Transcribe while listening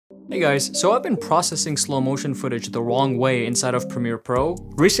Hey guys, so I've been processing slow motion footage the wrong way inside of Premiere Pro.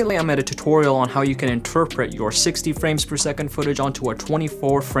 Recently I made a tutorial on how you can interpret your 60 frames per second footage onto a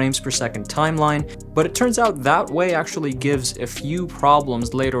 24 frames per second timeline, but it turns out that way actually gives a few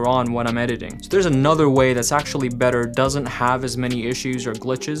problems later on when I'm editing. So there's another way that's actually better, doesn't have as many issues or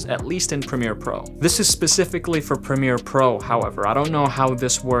glitches, at least in Premiere Pro. This is specifically for Premiere Pro, however. I don't know how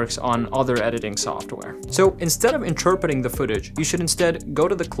this works on other editing software. So instead of interpreting the footage, you should instead go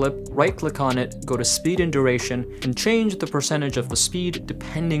to the clip, right-click on it, go to speed and duration, and change the percentage of the speed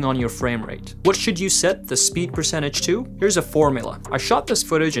depending on your frame rate. What should you set the speed percentage to? Here's a formula. I shot this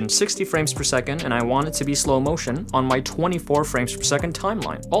footage in 60 frames per second and I want it to be slow motion on my 24 frames per second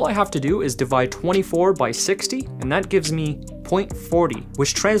timeline. All I have to do is divide 24 by 60, and that gives me 0.40,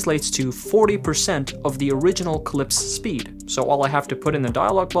 which translates to 40% of the original clip's speed. So all I have to put in the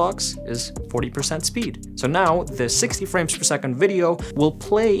dialog box is 40% speed. So now the 60 frames per second video will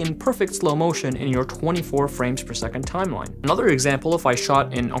play in perfect slow motion in your 24 frames per second timeline. Another example, if I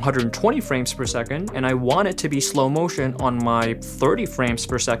shot in 120 frames per second and I want it to be slow motion on my 30 frames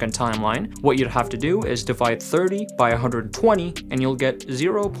per second timeline, what you'd have to do is divide 30 by 120 and you'll get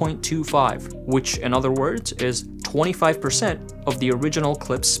 0.25, which in other words is 25% of the original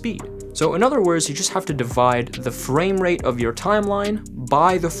clip's speed. So in other words, you just have to divide the frame rate of your timeline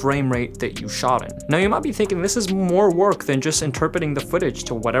by the frame rate that you shot in. Now you might be thinking this is more work than just interpreting the footage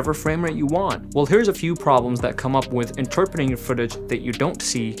to whatever frame rate you want. Well, here's a few problems that come up with interpreting your footage that you don't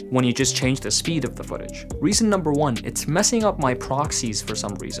see when you just change the speed of the footage. Reason number one, it's messing up my proxies for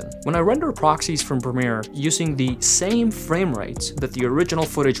some reason. When I render proxies from Premiere using the same frame rates that the original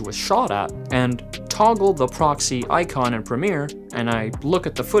footage was shot at and toggle the proxy icon in Premiere and I look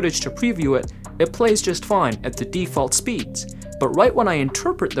at the footage to preview it, it plays just fine at the default speeds. But right when I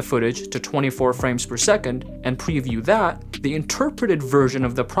interpret the footage to 24 frames per second and preview that, the interpreted version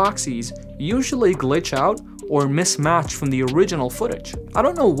of the proxies usually glitch out or mismatch from the original footage. I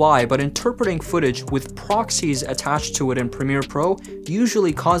don't know why, but interpreting footage with proxies attached to it in Premiere Pro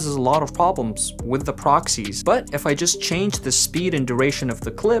usually causes a lot of problems with the proxies. But if I just change the speed and duration of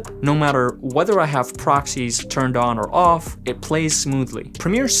the clip, no matter whether I have proxies turned on or off, it plays smoothly.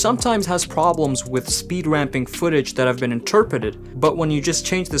 Premiere sometimes has problems with speed ramping footage that have been interpreted, but when you just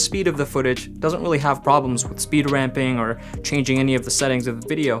change the speed of the footage, it doesn't really have problems with speed ramping or changing any of the settings of the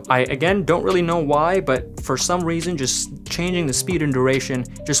video. I again don't really know why, but for some reason just changing the speed and duration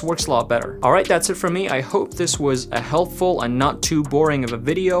just works a lot better. Alright, that's it from me. I hope this was a helpful and not too boring of a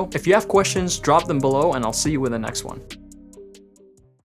video. If you have questions, drop them below and I'll see you in the next one.